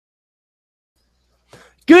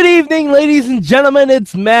Good evening, ladies and gentlemen.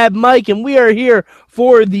 It's Mad Mike, and we are here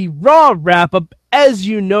for the Raw wrap-up. As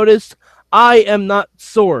you noticed, I am not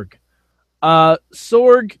Sorg.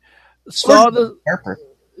 Sorg saw the...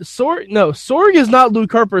 Sorg is not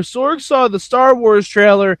Luke Harper. Sorg saw the Star Wars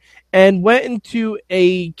trailer and went into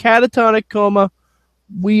a catatonic coma.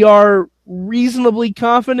 We are reasonably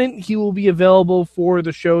confident he will be available for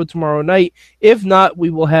the show tomorrow night. If not, we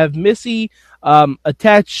will have Missy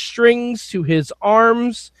attach strings to his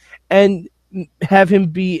arms and have him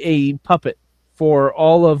be a puppet for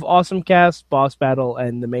all of Awesome Cast, Boss Battle,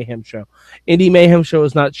 and the Mayhem Show. Indie Mayhem Show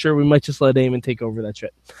is not sure. We might just let Eamon take over that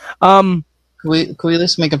shit. Can we at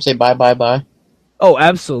least make him say bye, bye, bye? Oh,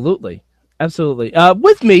 absolutely. Absolutely.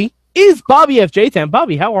 With me is Bobby FJTown.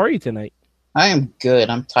 Bobby, how are you tonight? I am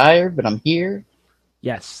good. I'm tired, but I'm here.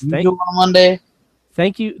 Yes. You do on Monday.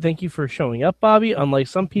 Thank you for showing up, Bobby. Unlike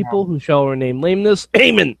some people who shall remain lameness.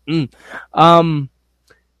 Eamon!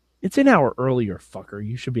 It's an hour earlier, fucker.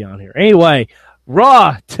 You should be on here. Anyway,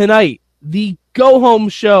 Raw tonight. The go-home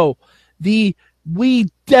show. The we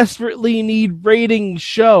desperately need ratings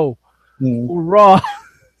show. Raw.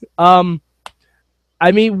 I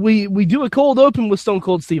mean, we do a cold open with Stone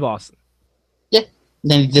Cold Steve Austin. Yeah.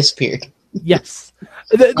 Then he disappeared. Yes.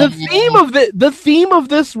 The theme of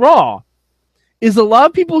this Raw is a lot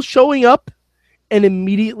of people showing up and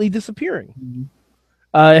immediately disappearing. Mm-hmm.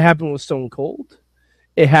 It happened with Stone Cold.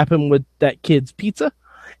 It happened with that kid's pizza.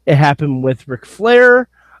 It happened with Ric Flair.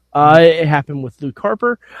 It happened with Luke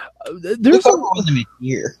Harper. Luke Harper wasn't even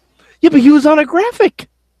here. Yeah, but he was on a graphic.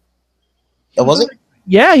 Oh, was it?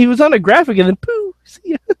 Yeah, he was on a graphic and then poo. See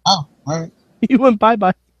ya. Oh, all right. He went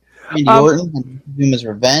bye-bye. Randy Orton and him his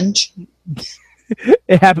revenge.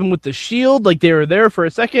 It happened with the Shield. Like, they were there for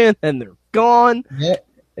a second and they're gone. Yeah.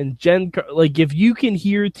 And Jen, like, if you can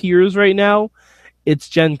hear tears right now, it's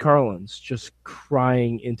Jen Carlin's just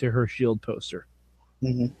crying into her Shield poster.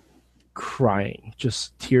 Mm-hmm. Crying.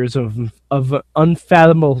 Just tears of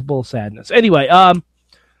unfathomable sadness. Anyway,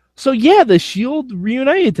 so yeah, the Shield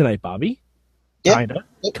reunited tonight, Bobby. Yeah. Kinda.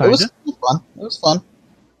 It was fun. It was fun.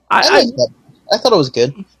 I thought it was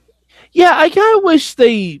good. Yeah, I kind of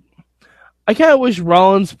wish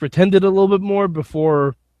Rollins pretended a little bit more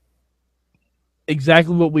before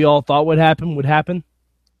exactly what we all thought would happen.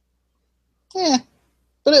 Yeah,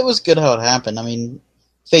 but it was good how it happened. I mean,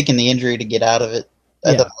 faking the injury to get out of it,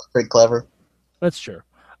 I thought it was pretty clever. That's true.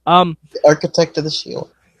 The architect of the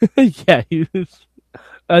Shield. Yeah, he was.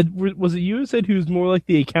 Was it you who said he was more like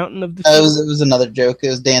the accountant of the Shield? It was another joke. It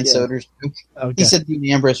was Dan Soder's joke. Okay. He said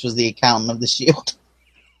Dean Ambrose was the accountant of the Shield.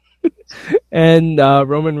 And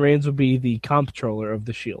Roman Reigns would be the comptroller of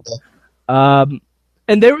the Shield. Yeah.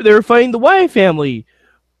 And they were fighting the Wyatt family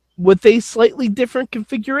with a slightly different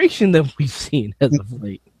configuration than we've seen as of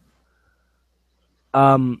late.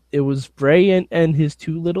 It was Bray and his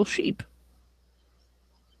two little sheep.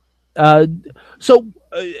 So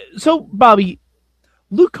Bobby,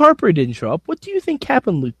 Luke Harper didn't show up. What do you think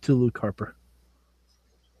happened to Luke Harper?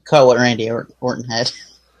 Caught what Randy Orton had.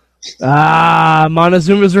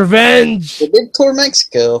 Montezuma's revenge. They did tour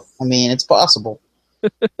Mexico. I mean, it's possible.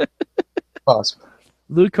 Possible.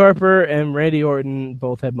 Luke Harper and Randy Orton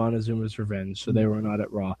both had Montezuma's revenge, so they were not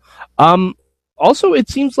at Raw. Also, it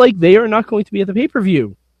seems like they are not going to be at the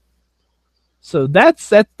pay-per-view. So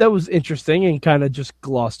that was interesting and kind of just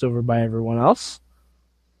glossed over by everyone else.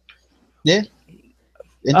 Yeah.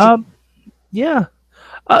 Yeah.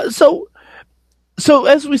 So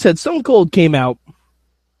as we said, Stone Cold came out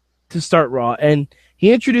to start Raw, and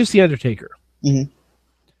he introduced The Undertaker. Mm-hmm.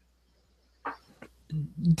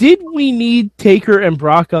 Did we need Taker and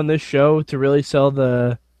Brock on this show to really sell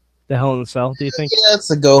the Hell in a Cell, do you think? Yeah, it's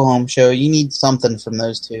the go-home show. You need something from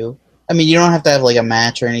those two. I mean, you don't have to have, like, a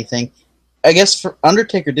match or anything. I guess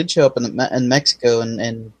Undertaker did show up in Mexico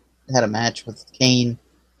and had a match with Kane,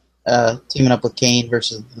 teaming up with Kane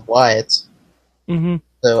versus the Wyatts. Mm-hmm.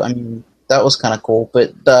 So, I mean, that was kind of cool.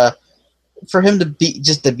 But for him to be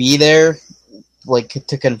there, like,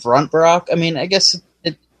 to confront Brock, I mean, I guess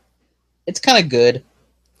it's kind of good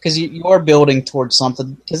because you are building towards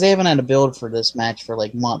something, because they haven't had a build for this match for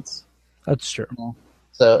like months. That's true. You know?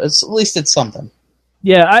 So at least it's something.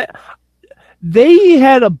 Yeah, they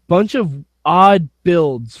had a bunch of odd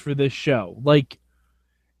builds for this show. Like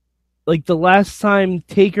the last time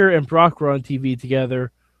Taker and Brock were on TV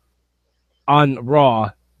together on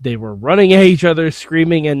Raw, they were running at each other,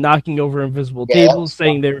 screaming and knocking over invisible tables,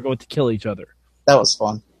 saying they were going to kill each other. That was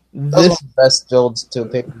fun. That was one of the best builds to a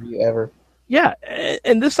pay-per-view ever. Yeah,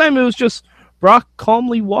 and this time it was just Brock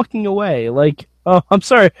calmly walking away. Like, oh, I'm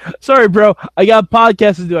sorry, bro. I got a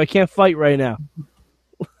podcast to do. I can't fight right now.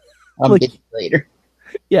 I'll get you later.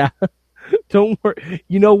 Yeah. Don't worry.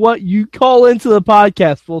 You know what? You call into the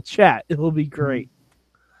podcast. We'll chat. It'll be great.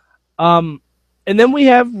 And then we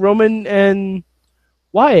have Roman and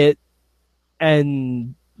Wyatt,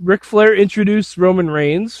 and Ric Flair introduced Roman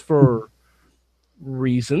Reigns for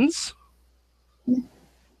reasons.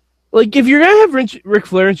 Like, if you're going to have Ric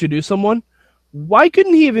Flair introduce someone, why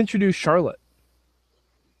couldn't he have introduced Charlotte?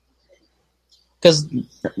 Because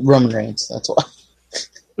Roman Reigns, that's why.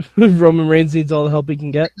 Roman Reigns needs all the help he can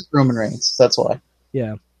get. Roman Reigns, that's why.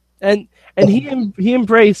 Yeah, and he and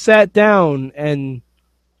Bray sat down and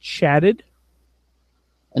chatted,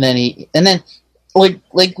 and then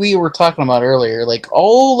like we were talking about earlier, like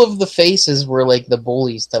all of the faces were like the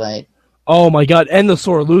bullies tonight. Oh my god, and the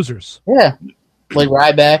sore losers. Yeah, like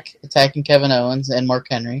Ryback attacking Kevin Owens and Mark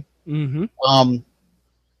Henry. Mm-hmm.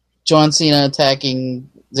 John Cena attacking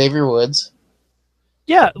Xavier Woods.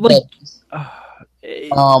 Yeah, like.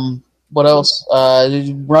 What else?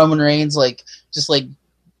 Roman Reigns just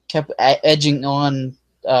kept edging on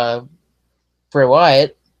Bray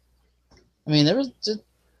Wyatt. I mean, it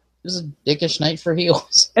was a dickish night for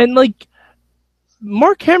heels. And like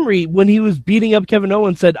Mark Henry, when he was beating up Kevin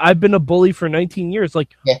Owens, said, "I've been a bully for 19 years."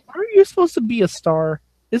 Like, aren't you supposed to be a star?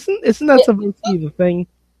 Isn't that supposed to be the thing?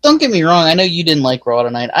 Don't get me wrong. I know you didn't like Raw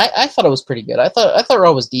tonight. I thought it was pretty good. I thought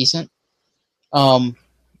Raw was decent.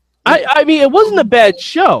 I mean, it wasn't a bad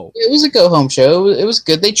show. It was a go-home show. It was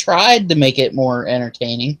good. They tried to make it more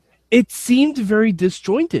entertaining. It seemed very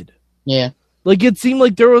disjointed. Yeah. Like, it seemed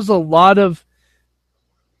like there was a lot of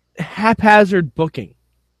haphazard booking.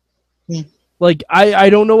 Yeah. Like,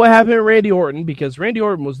 I don't know what happened to Randy Orton, because Randy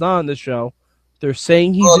Orton was not on the show. They're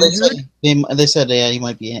saying he's injured. They said, yeah, he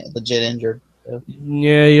might be legit injured. So.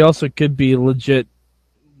 Yeah, he also could be legit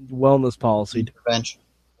wellness policy. Bench.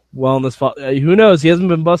 Who knows? He hasn't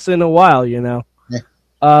been busted in a while, you know.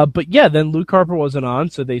 Yeah. But yeah, then Luke Harper wasn't on,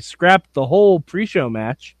 so they scrapped the whole pre-show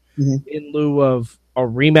match in lieu of a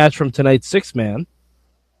rematch from tonight's six-man,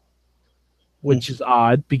 which is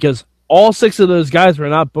odd because all six of those guys were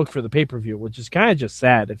not booked for the pay-per-view, which is kind of just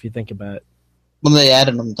sad if you think about it. Well, they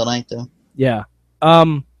added them tonight, though. Yeah.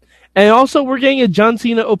 And also, we're getting a John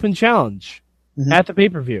Cena Open Challenge at the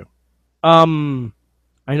pay-per-view.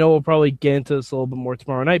 I know we'll probably get into this a little bit more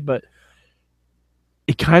tomorrow night, but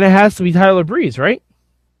it kind of has to be Tyler Breeze, right?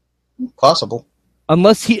 Possible.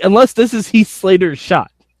 Unless this is Heath Slater's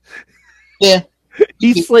shot. Yeah.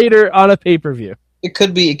 Heath Slater on a pay-per-view. It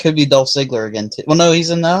could be Dolph Ziggler again, too. Well, no,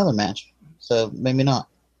 he's in the other match, so maybe not.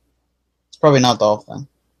 It's probably not Dolph, then.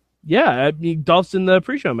 Yeah, I mean, Dolph's in the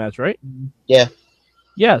pre-show match, right? Yeah.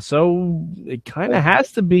 Yeah, so it kind of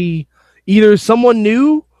has to be either someone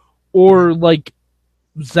new or, like,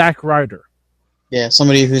 Zack Ryder. Yeah,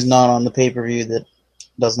 somebody who's not on the pay-per-view that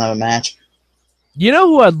doesn't have a match. You know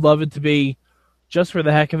who I'd love it to be, just for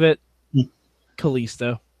the heck of it?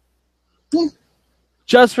 Kalisto. Yeah.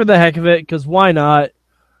 Just for the heck of it, because why not?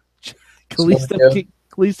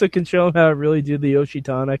 Kalisto can show him how to really do the Yoshi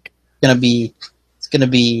Tonic. It's gonna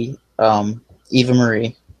be Eva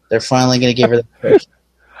Marie. They're finally gonna give her the push.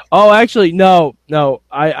 Oh, actually, no.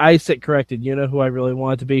 I sit corrected. You know who I really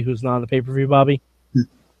want it to be, who's not on the pay-per-view, Bobby?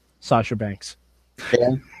 Sasha Banks.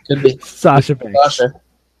 Yeah, could be. Sasha Banks. Sasha.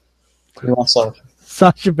 We want Sasha.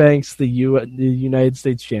 Sasha Banks, the United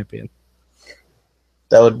States champion.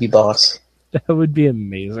 That would be boss. That would be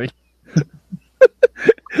amazing.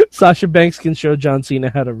 Sasha Banks can show John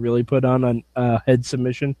Cena how to really put on a head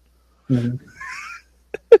submission. Mm-hmm.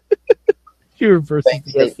 She reverses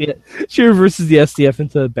the STF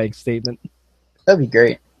into a bank statement. That'd be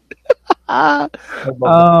great.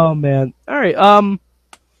 Oh man! All right.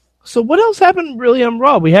 So what else happened really on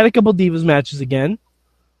Raw? We had a couple Divas matches again.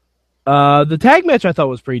 The tag match I thought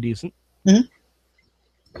was pretty decent. Mm-hmm.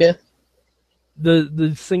 Yeah.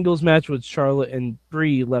 The singles match with Charlotte and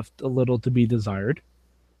Brie left a little to be desired.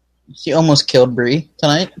 She almost killed Brie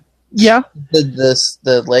tonight. Yeah.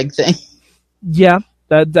 The leg thing. Yeah,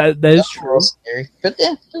 that is true. Scary. But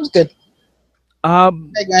yeah, it was good.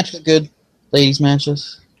 Tag match was good. Ladies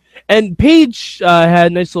matches. And Paige had a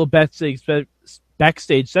nice little backstage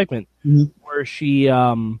segment where she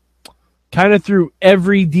kind of threw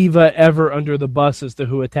every diva ever under the bus as to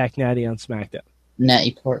who attacked Natty on SmackDown.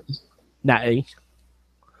 Natty Portman. Natty.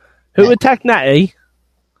 Who attacked Natty?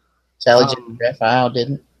 Sally Jeff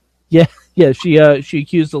didn't. Yeah. She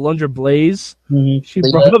accused Alundra Blaze. Mm-hmm. She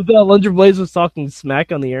brought up that Alundra Blaze was talking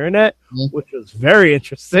smack on the internet, which was very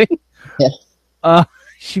interesting. Yeah.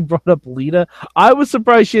 She brought up Lita. I was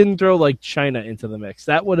surprised she didn't throw like China into the mix.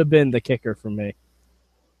 That would have been the kicker for me.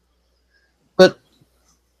 But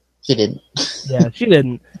she didn't. Yeah, she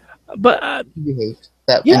didn't. But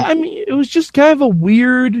Yeah, I mean, it was just kind of a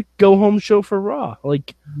weird go-home show for Raw.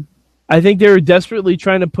 Like, I think they were desperately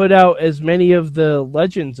trying to put out as many of the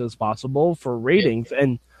legends as possible for ratings.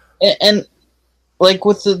 And like,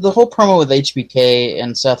 with the whole promo with HBK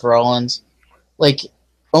and Seth Rollins, like,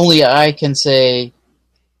 only I can say,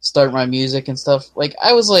 start my music and stuff. Like,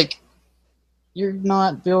 I was like, you're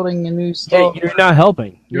not building a new star. Yeah, you're not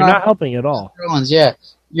helping. You're not helping at all. Rollins, yeah.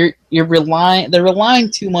 They're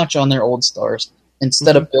relying too much on their old stars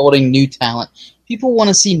instead of building new talent. People want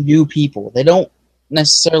to see new people. They don't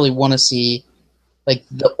necessarily want to see like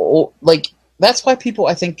the old, like, that's why people,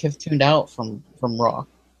 I think, have tuned out from Raw.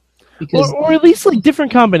 Because or at least like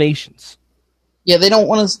different combinations. Yeah, they don't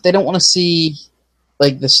want to see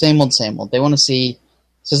like the same old. They want to see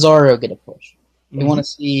Cesaro get a push. They want to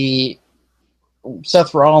see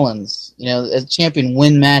Seth Rollins, as champion,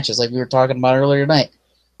 win matches like we were talking about earlier tonight.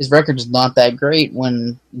 His record is not that great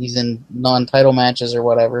when he's in non-title matches or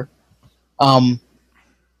whatever.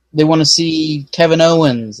 They want to see Kevin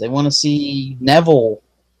Owens. They want to see Neville.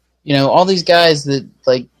 All these guys that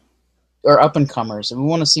like are up-and-comers. And we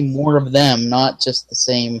want to see more of them, not just the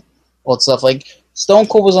same old stuff. Like, Stone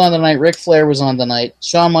Cold was on tonight. Ric Flair was on tonight.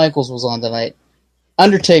 Shawn Michaels was on tonight.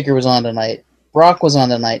 Undertaker was on tonight. Brock was on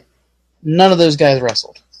tonight. None of those guys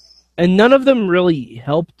wrestled. And none of them really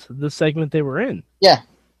helped the segment they were in. Yeah.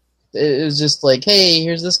 It was just like, hey,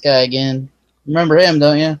 here's this guy again. Remember him,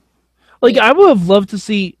 don't you? Like, I would have loved to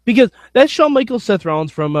see, because that Shawn Michaels Seth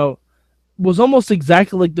Rollins promo was almost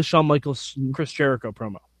exactly like the Shawn Michaels Chris Jericho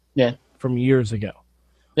promo. Yeah. From years ago.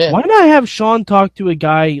 Yeah. Why not have Shawn talk to a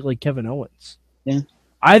guy like Kevin Owens? Yeah.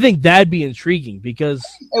 I think that'd be intriguing, because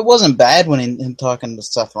it wasn't bad when him talking to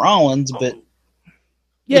Seth Rollins, but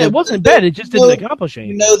yeah, it wasn't bad. It just didn't accomplish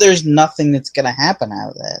anything. There's nothing that's going to happen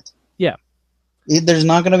out of that. Yeah. There's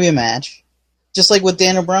not going to be a match. Just like with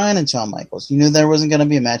Daniel Bryan and Shawn Michaels. You knew there wasn't going to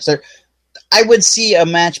be a match. I would see a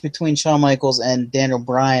match between Shawn Michaels and Daniel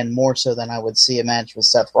Bryan more so than I would see a match with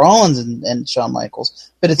Seth Rollins and Shawn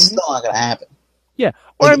Michaels. But it's still not going to happen. Yeah.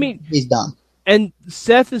 Or, he's done. And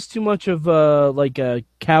Seth is too much of a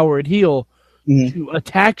coward heel to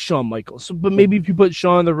attack Shawn Michaels. So, but maybe if you put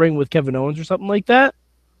Shawn in the ring with Kevin Owens or something like that,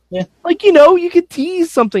 yeah, like, you could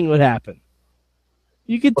tease something would happen.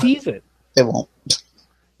 You could tease it. They won't.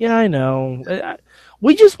 Yeah, I know.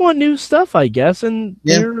 We just want new stuff, I guess, and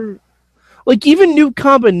they're like even new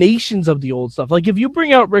combinations of the old stuff. Like if you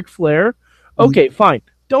bring out Ric Flair, okay, fine.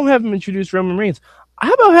 Don't have him introduce Roman Reigns.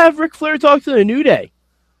 How about have Ric Flair talk to the New Day?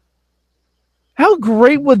 How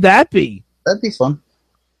great would that be? That'd be fun.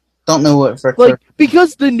 Don't know what Ric Flair...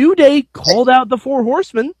 because the New Day called out the Four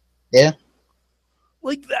Horsemen. Yeah.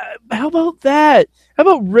 Like that. How about that? How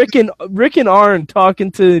about Rick and Arn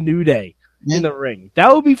talking to the New Day in the ring?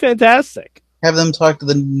 That would be fantastic. Have them talk to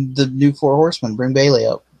the new Four Horsemen. Bring Bayley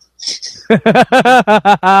up.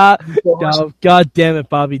 Oh, God damn it,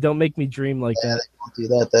 Bobby! Don't make me dream like that. They won't do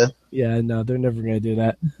that though. Yeah, no, they're never gonna do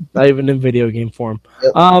that. Not even in video game form.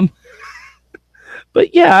 Yep.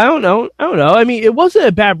 But yeah, I don't know. I mean, it wasn't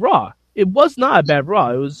a bad Raw. It was not a bad Raw.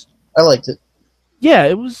 It was. I liked it. Yeah,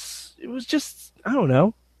 it was. It was just, I don't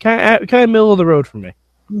know, kind of middle of the road for me.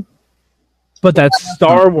 But that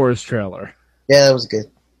Star Wars trailer. Yeah, that was good.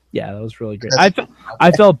 Yeah, that was really great.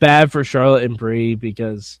 I felt bad for Charlotte and Brie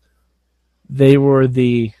because they were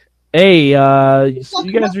the you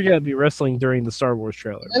guys are gonna be wrestling during the Star Wars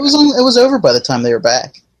trailer. It was over by the time they were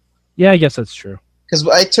back. Yeah, I guess that's true. Because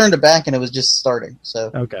I turned it back and it was just starting.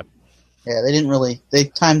 So okay. Yeah, they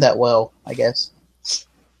timed that well, I guess.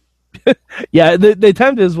 Yeah, they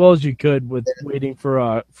timed it as well as you could with waiting for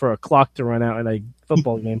a clock to run out in a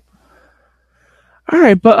football game. All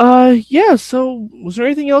right, but yeah. So, was there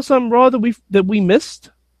anything else on Raw that we missed?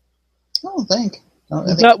 I don't think.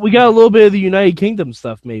 We got a little bit of the United Kingdom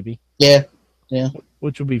stuff, maybe. Yeah.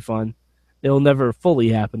 Which would be fun. It'll never fully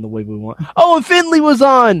happen the way we want. Oh, and Finlay was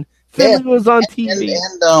on. Finlay was on TV,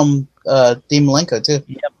 and Dean Malenko too.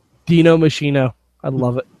 Yep, Dino Machino. I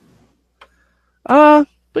love it.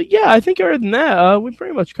 But yeah, I think other than that, we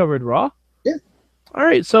pretty much covered Raw. Yeah. All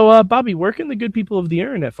right, so Bobby, where can the good people of the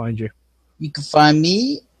internet find you? You can find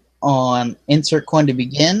me on Insert Coin to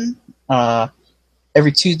Begin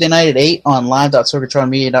every Tuesday night at 8 on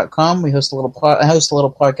live.sorgatronmedia.com. I host a little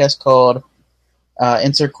podcast called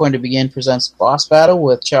Insert Coin to Begin presents Boss Battle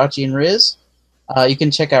with Chachi and Riz. You can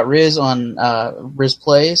check out Riz on Riz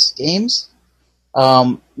Plays Games.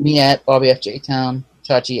 Me at Bobby FJTown,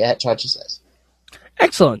 Chachi at Chachi Says.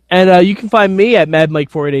 Excellent. And you can find me at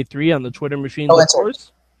MadMike4883 on the Twitter machine, of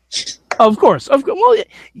course. Of course. Well,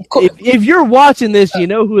 if you're watching this, you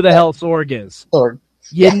know who the hell Sorg is. Sorg.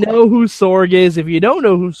 You know who Sorg is. If you don't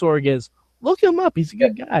know who Sorg is, look him up. He's a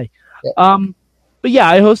good guy. Yeah. But yeah,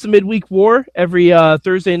 I host a midweek war every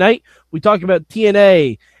Thursday night. We talk about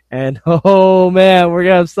TNA, and oh man, we're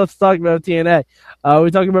gonna have stuff to talk about TNA.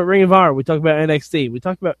 We talk about Ring of Honor. We talk about NXT. We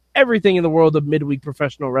talk about everything in the world of midweek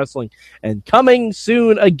professional wrestling. And coming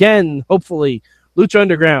soon again, hopefully, Lucha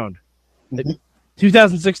Underground,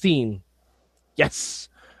 2016. Yes.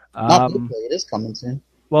 Not hopefully, it is coming soon.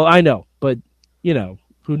 Well, I know, but you know,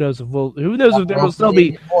 who knows if there will still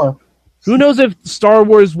be. More. Who knows if Star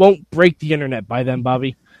Wars won't break the internet by then,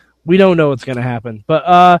 Bobby? We don't know what's going to happen.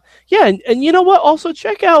 But, yeah, and you know what? Also,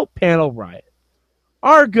 check out Panel Riot.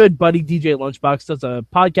 Our good buddy DJ Lunchbox does a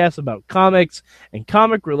podcast about comics and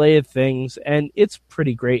comic-related things, and it's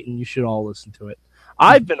pretty great, and you should all listen to it.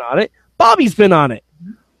 I've been on it. Bobby's been on it.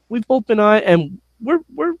 We've both been on it, and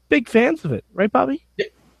we're big fans of it. Right, Bobby?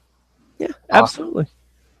 Yeah, absolutely.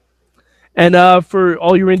 And for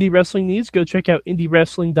all your indie wrestling needs, go check out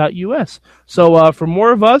indiewrestling.us. So for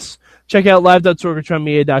more of us, check out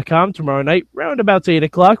live.sorgatronmedia.com tomorrow night, round about 8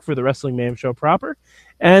 o'clock for the Wrestling Mayhem Show proper.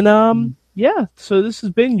 And yeah, so this has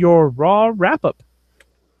been your Raw wrap-up.